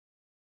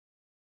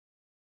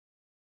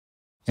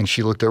And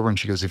she looked over and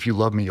she goes, if you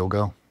love me, you'll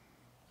go.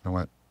 I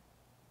went,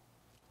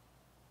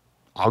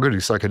 I'll go do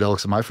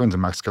psychedelics with my friends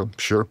in Mexico.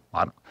 Sure.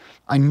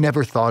 I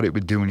never thought it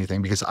would do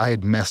anything because I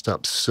had messed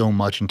up so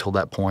much until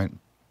that point.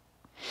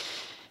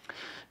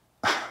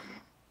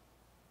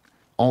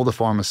 All the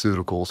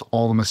pharmaceuticals,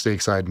 all the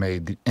mistakes I had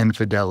made, the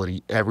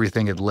infidelity,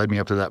 everything had led me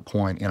up to that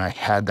point, and I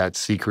had that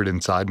secret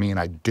inside me, and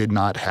I did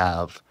not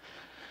have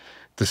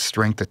the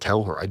strength to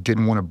tell her. I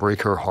didn't want to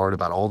break her heart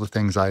about all the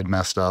things I had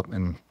messed up.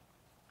 And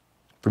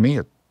for me,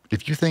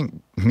 if you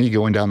think me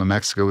going down to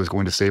Mexico is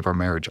going to save our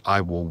marriage,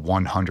 I will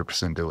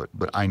 100% do it.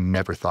 But I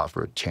never thought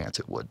for a chance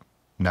it would.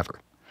 Never.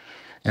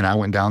 And I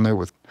went down there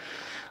with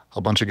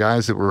a bunch of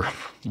guys that were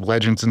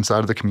legends inside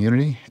of the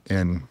community.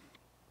 And,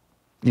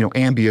 you know,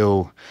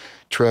 Ambio,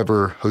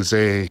 Trevor,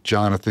 Jose,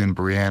 Jonathan,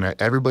 Brianna,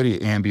 everybody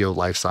at Ambio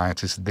Life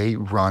Sciences, they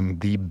run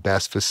the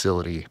best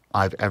facility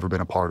I've ever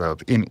been a part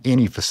of in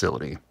any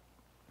facility.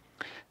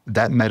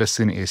 That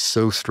medicine is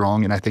so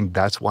strong, and I think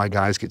that's why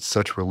guys get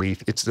such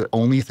relief. It's the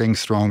only thing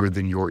stronger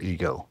than your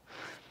ego,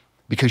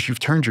 because you've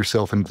turned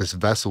yourself into this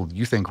vessel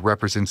you think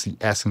represents the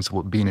essence of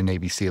what being a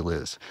Navy SEAL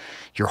is.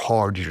 You're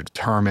hard, you're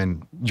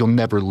determined, you'll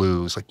never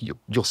lose. Like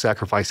you'll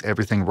sacrifice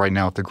everything right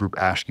now if the group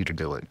asks you to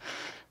do it,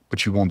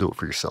 but you won't do it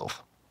for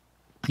yourself.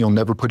 You'll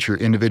never put your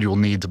individual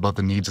needs above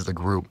the needs of the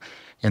group,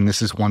 and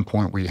this is one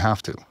point where you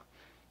have to.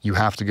 You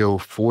have to go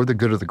for the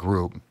good of the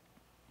group.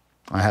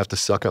 I have to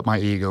suck up my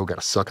ego, got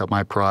to suck up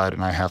my pride,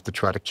 and I have to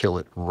try to kill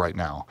it right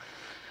now.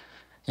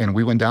 And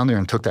we went down there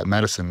and took that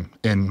medicine.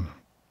 And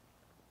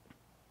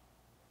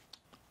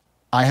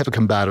I have a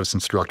combatives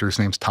instructor. His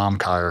name's Tom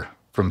Kyer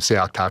from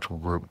SEAC Tactical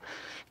Group.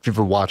 If you've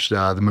ever watched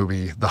the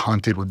movie The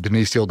Hunted with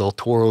Benicio del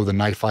Toro, the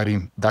knife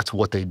fighting, that's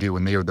what they do,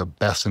 and they are the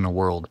best in the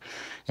world.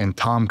 And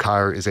Tom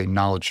Kyer is a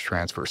knowledge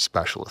transfer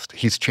specialist.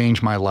 He's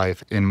changed my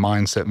life in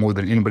mindset more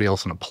than anybody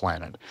else on the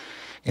planet.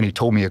 And he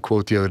told me a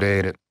quote the other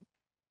day that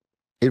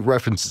it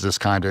references this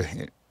kind of,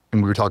 and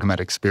we were talking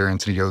about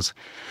experience, and he goes,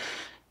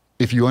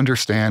 if you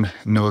understand,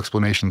 no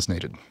explanation is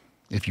needed.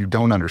 If you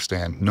don't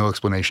understand, no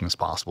explanation is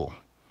possible.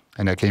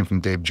 And that came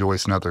from Dave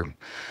Joyce, another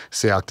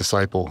SEAC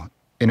disciple,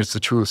 and it's the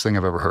truest thing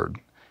I've ever heard.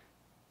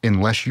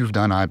 Unless you've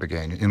done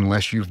Ibogaine,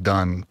 unless you've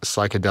done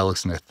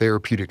psychedelics in a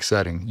therapeutic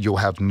setting, you'll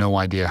have no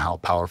idea how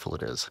powerful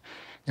it is.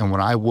 And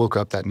when I woke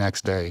up that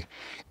next day,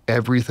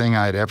 everything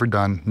I had ever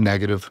done,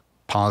 negative,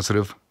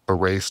 positive,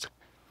 erased,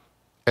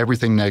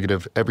 everything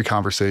negative, every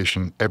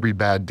conversation, every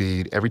bad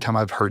deed, every time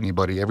I've hurt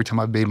anybody, every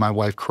time I've made my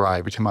wife cry,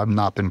 every time I've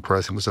not been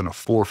present was in the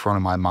forefront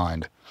of my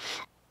mind.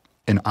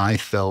 And I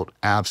felt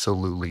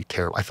absolutely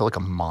terrible. I felt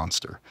like a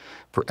monster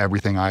for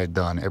everything I had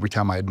done, every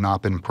time I had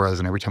not been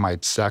present, every time I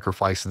had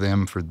sacrificed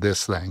them for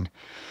this thing.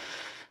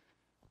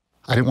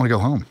 I didn't want to go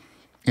home.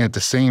 And at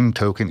the same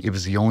token, it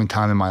was the only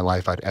time in my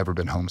life I'd ever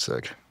been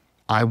homesick.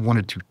 I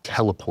wanted to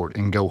teleport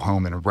and go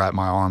home and wrap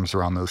my arms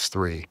around those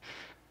three.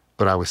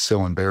 But I was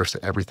so embarrassed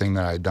at everything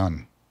that I had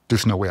done.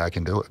 There's no way I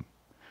can do it.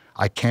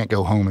 I can't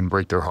go home and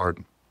break their heart.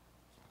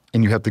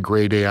 And you have the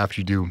gray day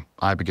after you do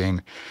Ibogaine.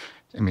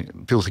 I mean,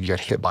 it feels like you got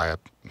hit by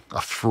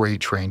a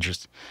freight train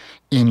just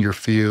in your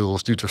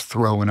feels. Dudes are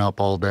throwing up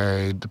all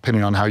day,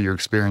 depending on how your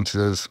experience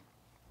is.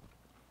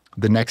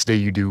 The next day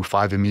you do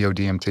 5-MeO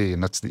DMT,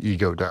 and that's the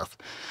ego death.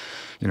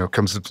 You know,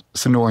 comes the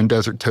Sonoran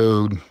desert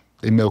toad.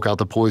 They milk out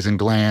the poison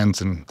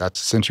glands, and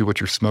that's essentially what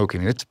you're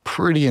smoking. And it's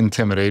pretty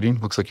intimidating.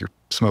 Looks like you're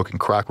smoking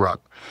crack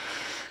rock.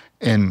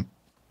 And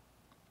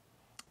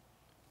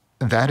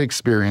that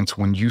experience,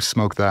 when you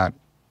smoke that,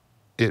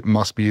 it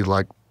must be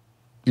like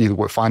either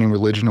what finding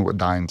religion or what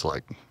dying's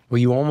like. Well,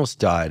 you almost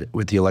died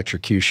with the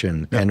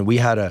electrocution. Yeah. And we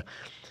had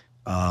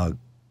a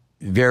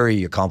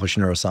very accomplished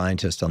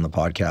neuroscientist on the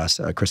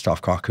podcast,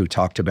 Christoph Koch, who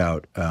talked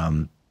about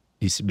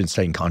he's been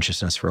studying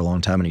consciousness for a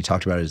long time, and he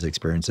talked about his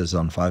experiences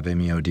on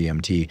 5-MeO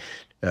DMT,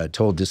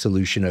 total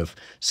dissolution of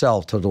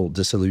self, total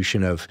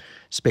dissolution of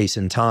space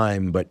and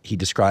time. But he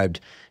described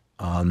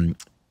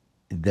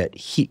that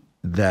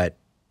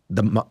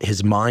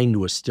his mind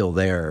was still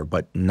there,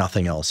 but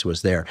nothing else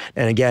was there.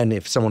 And again,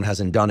 if someone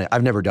hasn't done it,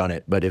 I've never done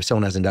it, but if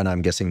someone hasn't done it,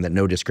 I'm guessing that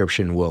no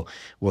description will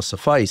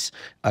suffice.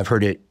 I've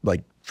heard it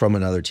like from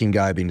another team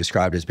guy being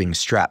described as being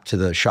strapped to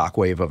the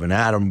shockwave of an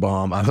atom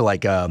bomb. I'm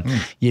like,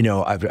 you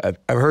know, I've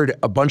heard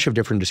a bunch of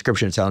different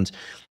description sounds.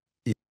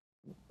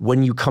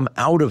 When you come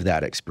out of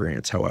that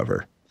experience,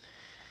 however,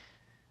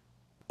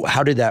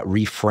 how did that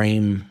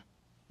reframe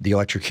the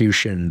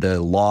electrocution, the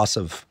loss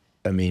of,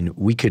 I mean,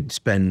 we could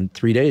spend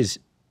 3 days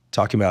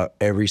talking about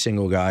every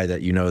single guy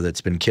that you know that's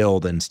been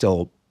killed and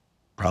still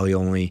probably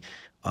only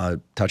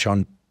touch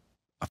on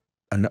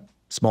a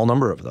small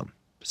number of them,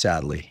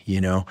 sadly,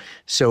 you know?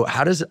 So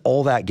how does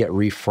all that get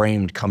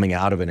reframed coming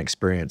out of an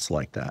experience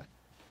like that?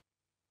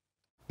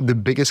 The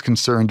biggest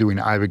concern doing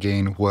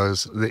Ibogaine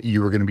was that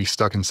you were going to be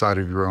stuck inside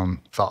of your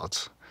own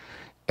thoughts.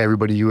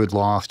 Everybody you had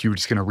lost, you were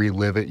just going to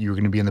relive it. You were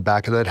going to be in the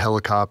back of that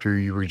helicopter.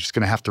 You were just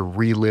going to have to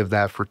relive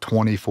that for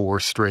 24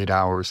 straight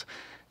hours.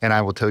 And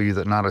I will tell you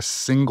that not a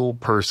single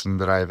person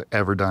that I have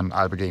ever done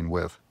Ibogaine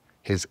with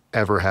has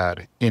ever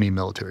had any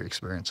military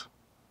experience.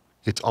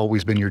 It's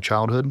always been your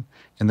childhood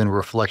and then a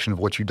reflection of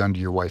what you've done to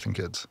your wife and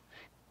kids.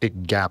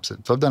 It gaps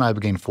it. So I've done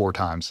Ibogaine 4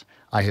 times.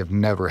 I have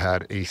never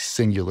had a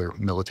singular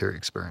military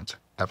experience,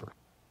 ever.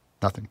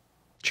 Nothing.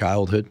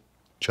 Childhood?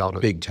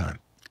 Childhood. Big time.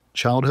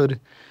 Childhood.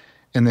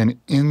 And then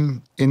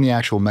in the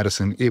actual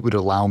medicine, it would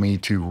allow me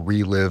to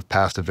relive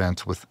past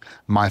events with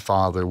my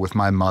father, with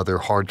my mother,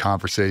 hard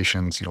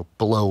conversations,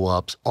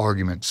 blow-ups,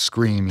 arguments,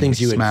 screaming,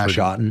 things you smashing. had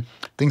forgotten.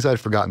 Things I'd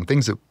forgotten,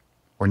 things that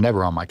were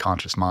never on my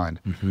conscious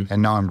mind.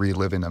 And now I'm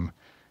reliving them.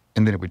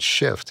 And then it would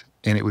shift,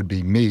 and it would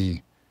be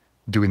me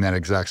doing that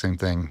exact same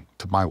thing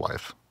to my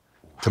wife,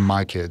 to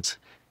my kids.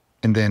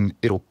 And then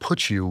it'll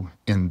put you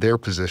in their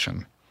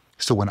position.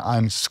 So when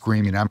I'm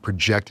screaming, I'm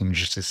projecting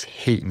just this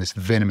hate and this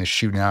venom is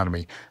shooting out of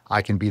me,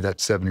 I can be that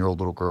 7-year-old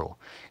little girl.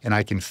 And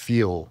I can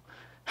feel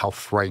how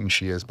frightened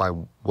she is by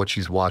what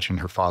she's watching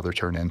her father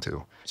turn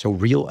into. So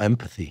real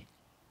empathy.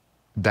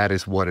 That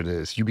is what it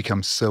is. You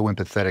become so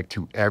empathetic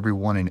to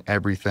everyone and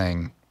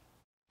everything.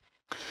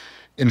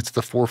 And it's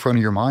the forefront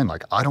of your mind.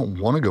 Like, I don't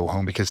want to go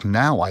home because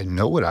now I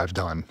know what I've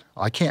done.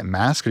 I can't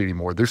mask it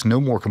anymore. There's no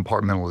more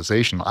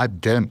compartmentalization.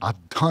 I've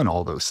done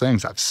all those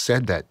things. I've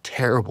said that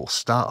terrible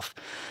stuff.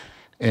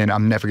 And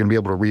I'm never going to be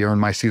able to re-earn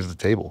my seat at the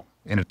table.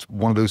 And it's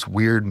one of those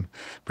weird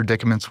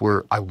predicaments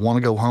where I want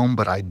to go home,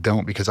 but I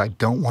don't, because I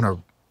don't want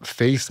to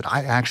face that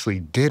I actually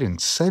did and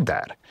said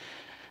that.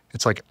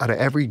 It's like, out of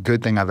every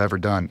good thing I've ever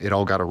done, it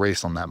all got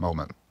erased on that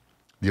moment.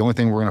 The only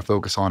thing we're going to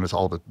focus on is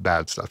all the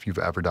bad stuff you've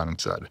ever done and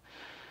said.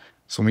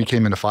 So when we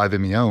came into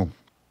 5-MeO,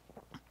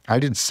 I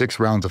did 6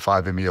 rounds of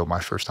 5-MeO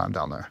my first time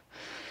down there.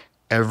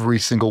 Every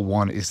single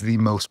one is the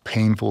most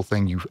painful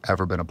thing you've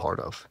ever been a part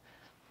of.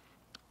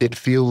 It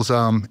feels,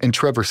 and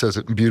Trevor says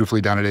it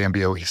beautifully down at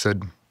AMBO. He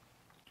said,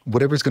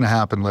 whatever's going to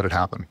happen, let it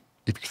happen.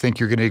 If you think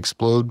you're going to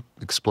explode,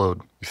 explode.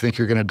 If you think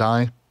you're going to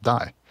die,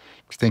 die.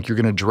 If you think you're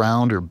going to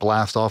drown or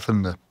blast off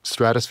in the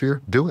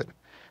stratosphere, do it.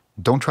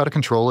 Don't try to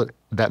control it.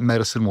 That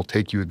medicine will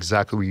take you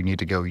exactly where you need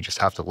to go. You just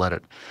have to let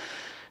it.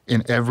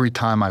 And every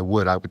time I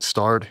would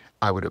start,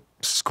 I would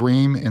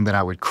scream, and then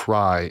I would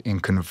cry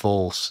and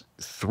convulse,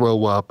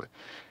 throw up.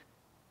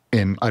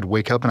 And I'd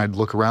wake up and I'd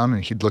look around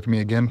and he'd look at me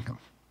again.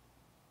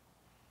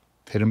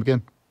 Hit him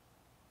again.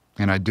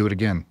 And I'd do it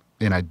again.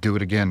 And I'd do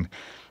it again.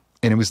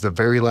 And it was the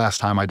very last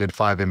time I did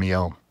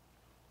 5-MeO.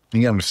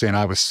 You gotta understand,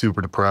 I was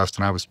super depressed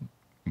and I was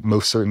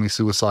most certainly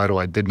suicidal.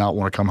 I did not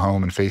want to come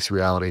home and face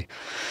reality.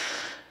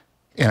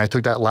 And I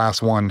took that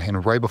last one,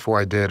 and right before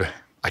I did,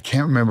 I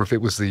can't remember if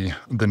it was the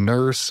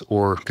nurse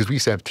or, because we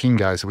used to have team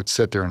guys that would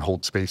sit there and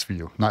hold space for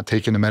you, not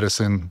taking the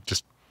medicine,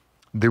 just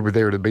they were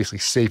there to basically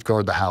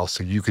safeguard the house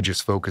so you could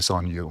just focus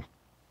on you.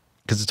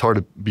 Because it's hard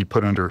to be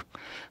put under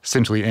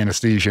essentially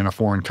anesthesia in a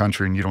foreign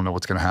country and you don't know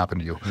what's going to happen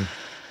to you.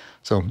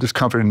 So just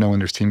comfort in knowing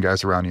there's team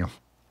guys around you.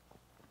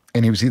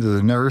 And he was either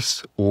the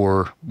nurse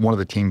or one of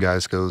the team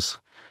guys goes,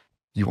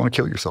 you want to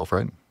kill yourself,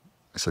 right?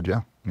 I said,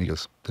 yeah. And he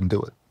goes, then do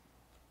it.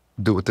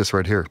 Do it with this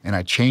right here. And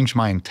I changed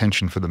my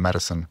intention for the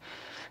medicine.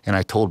 And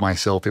I told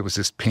myself it was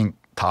this pink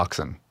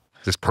toxin,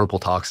 this purple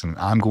toxin.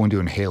 I'm going to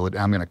inhale it.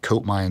 I'm going to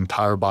coat my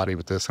entire body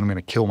with this. And I'm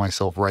going to kill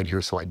myself right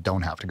here so I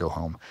don't have to go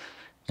home.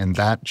 And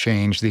that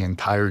changed the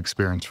entire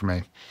experience for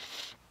me.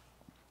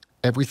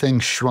 Everything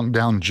shrunk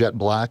down jet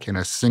black and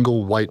a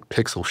single white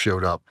pixel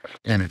showed up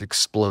and it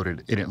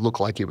exploded. And it looked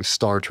like it was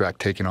Star Trek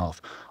taking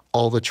off.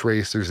 All the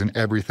tracers and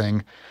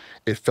everything.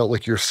 It felt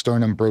like your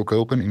sternum broke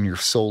open and your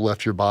soul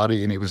left your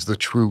body, and it was the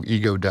true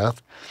ego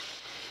death.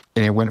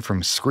 And it went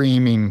from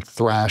screaming,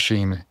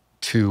 thrashing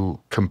to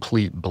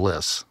complete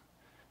bliss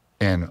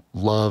and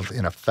love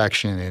and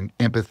affection and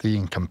empathy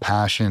and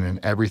compassion and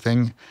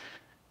everything.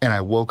 And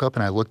I woke up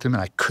and I looked at him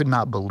and I could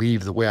not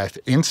believe the way I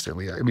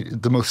instantly, I mean,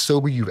 the most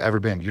sober you've ever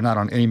been. You're not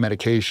on any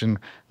medication,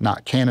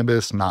 not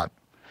cannabis, not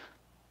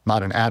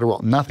an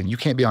Adderall, nothing. You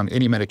can't be on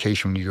any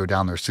medication when you go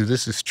down there. So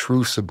this is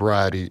true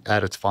sobriety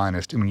at its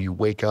finest. And when you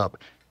wake up,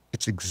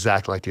 it's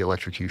exactly like the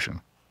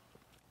electrocution.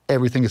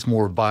 Everything is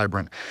more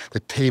vibrant. The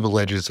table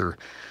edges are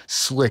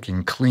slick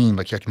and clean.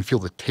 Like I can feel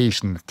the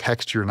taste and the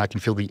texture, and I can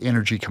feel the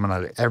energy coming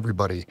out of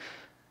everybody.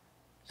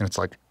 And it's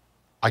like,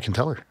 I can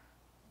tell her.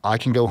 I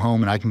can go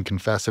home and I can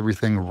confess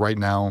everything right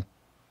now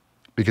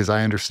because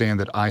I understand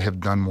that I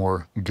have done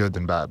more good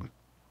than bad.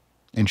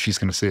 And she's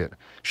going to see it.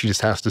 She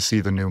just has to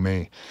see the new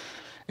me.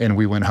 And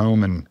we went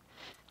home and,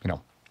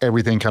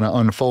 everything kind of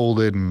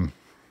unfolded and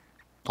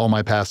all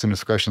my past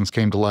indiscretions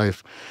came to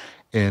life.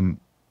 And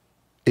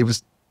it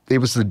was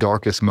the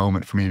darkest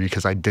moment for me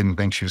because I didn't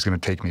think she was going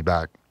to take me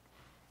back.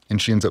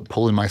 And she ends up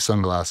pulling my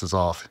sunglasses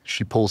off.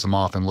 She pulls them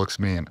off and looks at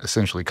me and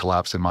essentially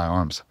collapsed in my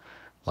arms.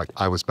 Like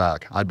I was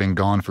back. I'd been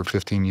gone for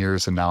 15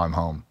 years and now I'm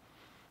home.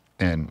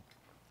 And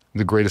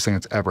the greatest thing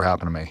that's ever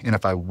happened to me. And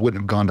if I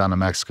wouldn't have gone down to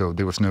Mexico,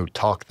 there was no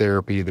talk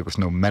therapy, there was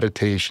no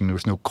meditation, there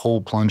was no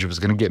cold plunge that was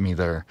going to get me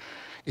there.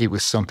 It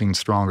was something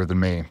stronger than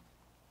me.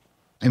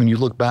 And when you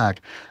look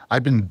back,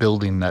 I've been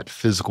building that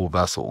physical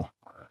vessel,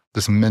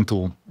 this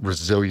mental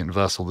resilient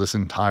vessel this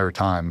entire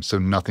time so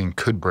nothing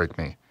could break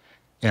me.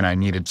 And I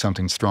needed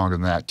something stronger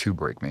than that to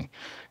break me.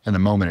 And the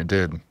moment it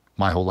did,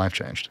 my whole life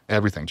changed.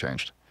 Everything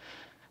changed.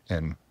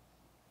 And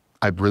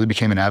I really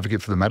became an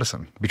advocate for the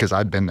medicine because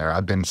I'd been there.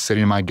 I've been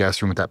sitting in my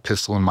guest room with that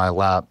pistol in my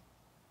lap,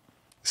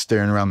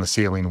 staring around the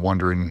ceiling,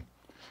 wondering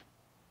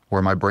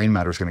where my brain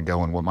matter is going to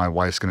go and what my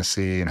wife's going to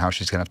see and how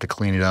she's going to have to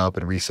clean it up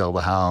and resell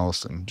the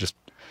house and just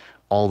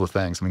all the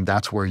things. I mean,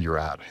 that's where you're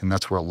at. And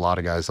that's where a lot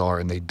of guys are.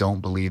 And they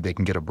don't believe they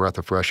can get a breath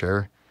of fresh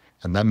air.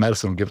 And that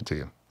medicine will give it to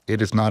you.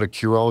 It is not a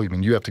cure-all. I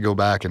mean, you have to go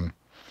back and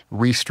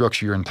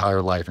restructure your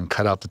entire life and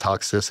cut out the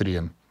toxicity.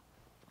 And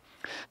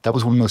that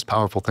was one of the most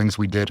powerful things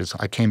we did is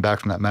I came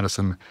back from that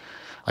medicine.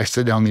 I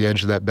sit down on the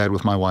edge of that bed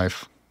with my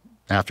wife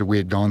after we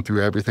had gone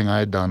through everything I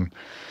had done.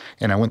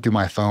 And I went through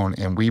my phone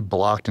and we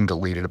blocked and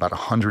deleted about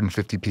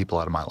 150 people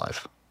out of my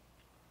life.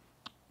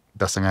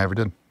 Best thing I ever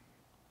did.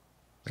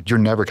 Like, you're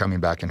never coming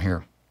back in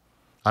here.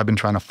 I've been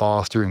trying to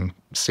foster and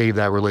save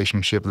that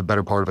relationship the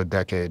better part of a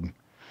decade.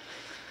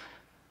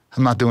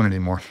 I'm not doing it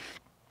anymore.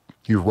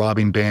 You're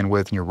robbing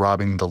bandwidth and you're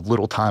robbing the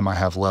little time I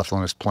have left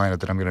on this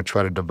planet that I'm going to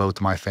try to devote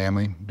to my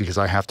family because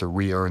I have to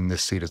re-earn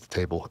this seat at the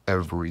table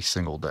every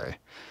single day.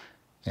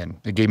 And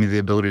it gave me the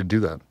ability to do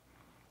that.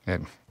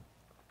 And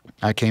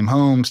I came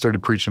home,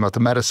 started preaching about the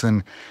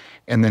medicine.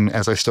 And then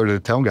as I started to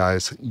tell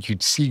guys,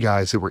 you'd see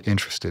guys that were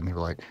interested and they were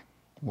like,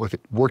 well, if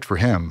it worked for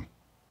him,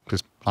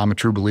 because I'm a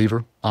true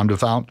believer, I'm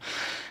devout.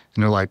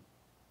 And they're like,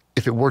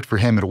 if it worked for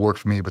him, it'll work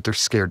for me, but they're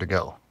scared to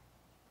go.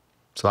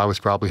 So I was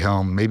probably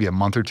home maybe a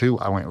month or two.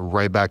 I went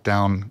right back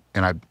down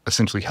and I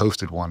essentially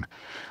hosted one.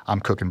 I'm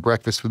cooking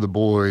breakfast for the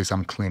boys.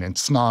 I'm cleaning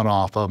snot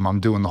off of them. I'm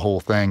doing the whole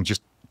thing,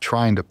 just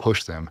trying to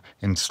push them.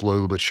 And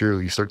slowly but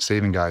surely, you start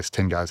saving guys,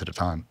 10 guys at a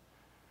time,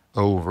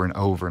 over and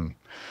over. And,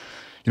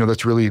 you know,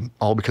 that's really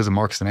all because of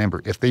Marcus and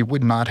Amber. If they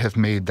would not have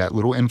made that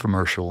little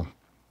infomercial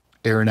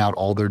airing out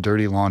all their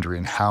dirty laundry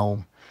and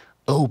how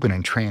open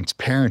and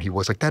transparent he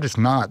was, like, that is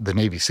not the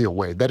Navy SEAL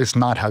way. That is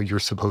not how you're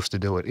supposed to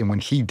do it. And when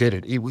he did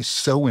it, it was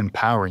so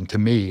empowering to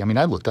me. I mean,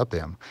 I looked up to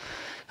him.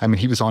 I mean,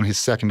 he was on his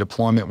second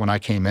deployment when I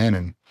came in,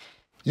 and,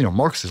 you know,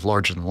 Marcus is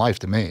larger than life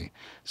to me.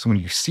 So when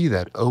you see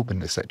that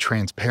openness, that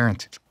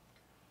transparency,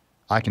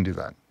 I can do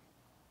that.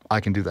 I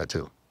can do that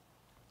too.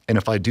 And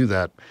if I do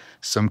that,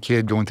 some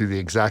kid going through the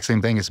exact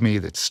same thing as me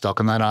that's stuck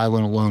on that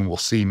island alone will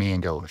see me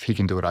and go, if he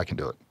can do it, I can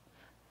do it.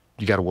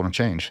 You got to want to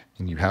change,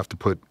 and you have to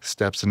put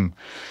steps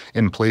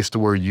in place to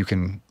where you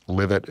can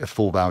live at a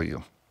full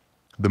value.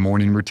 The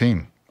morning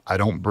routine. I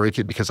don't break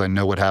it because I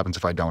know what happens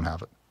if I don't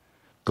have it.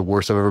 The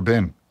worst I've ever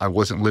been, I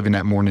wasn't living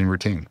that morning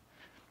routine.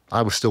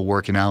 I was still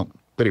working out,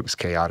 but it was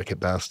chaotic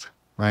at best,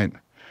 right?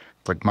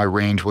 Like, my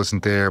range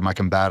wasn't there, my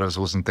combatives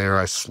wasn't there.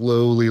 I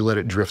slowly let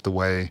it drift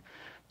away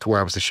to where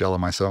I was a shell of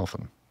myself.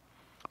 And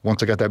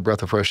once I got that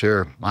breath of fresh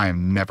air, I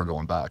am never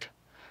going back.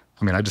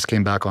 I mean, I just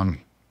came back on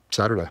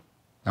Saturday.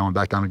 I went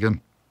back down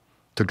again.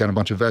 Took down a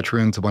bunch of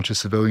veterans, a bunch of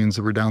civilians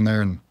that were down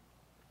there. And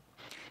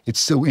it's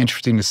so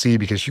interesting to see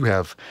because you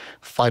have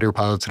fighter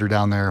pilots that are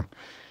down there.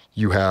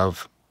 You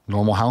have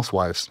normal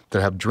housewives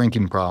that have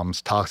drinking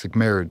problems, toxic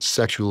marriage,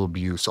 sexual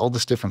abuse, all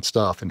this different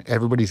stuff. And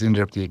everybody's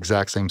ended up at the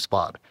exact same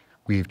spot.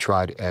 We've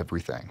tried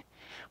everything.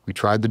 We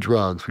tried the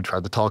drugs. We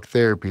tried the talk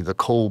therapy, the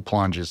cold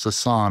plunges, the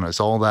saunas,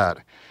 all that.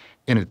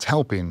 And it's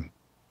helping,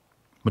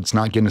 but it's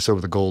not getting us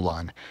over the goal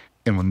line.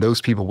 And when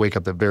those people wake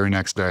up the very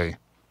next day,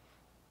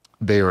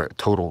 they are at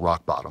total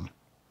rock bottom.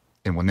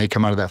 And when they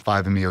come out of that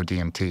 5-MeO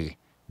DMT,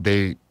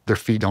 their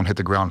feet don't hit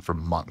the ground for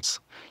months.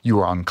 You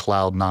are on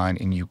cloud 9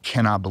 and you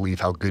cannot believe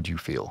how good you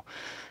feel.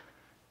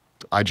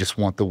 I just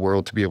want the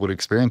world to be able to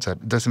experience that.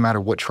 It doesn't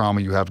matter what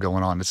trauma you have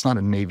going on. It's not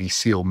a Navy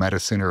SEAL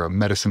medicine or a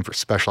medicine for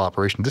special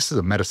operations. This is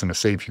a medicine to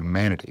save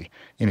humanity.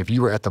 And if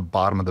you are at the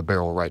bottom of the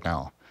barrel right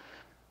now,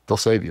 they'll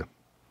save you.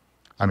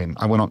 I mean,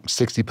 I went on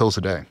 60 pills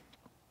a day.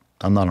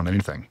 I'm not on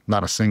anything,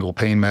 not a single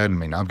pain med. I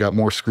mean, I've got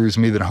more screws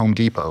in me than Home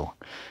Depot,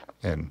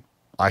 and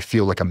I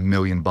feel like $1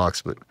 million,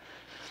 but,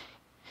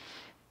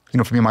 you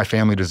know, for me, my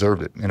family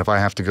deserved it. And if I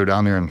have to go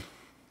down there and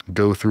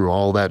go through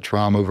all that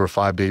trauma over a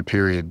 5-day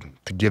period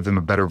to give them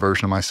a better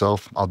version of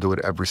myself, I'll do it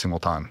every single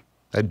time.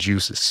 That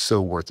juice is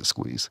so worth the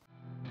squeeze.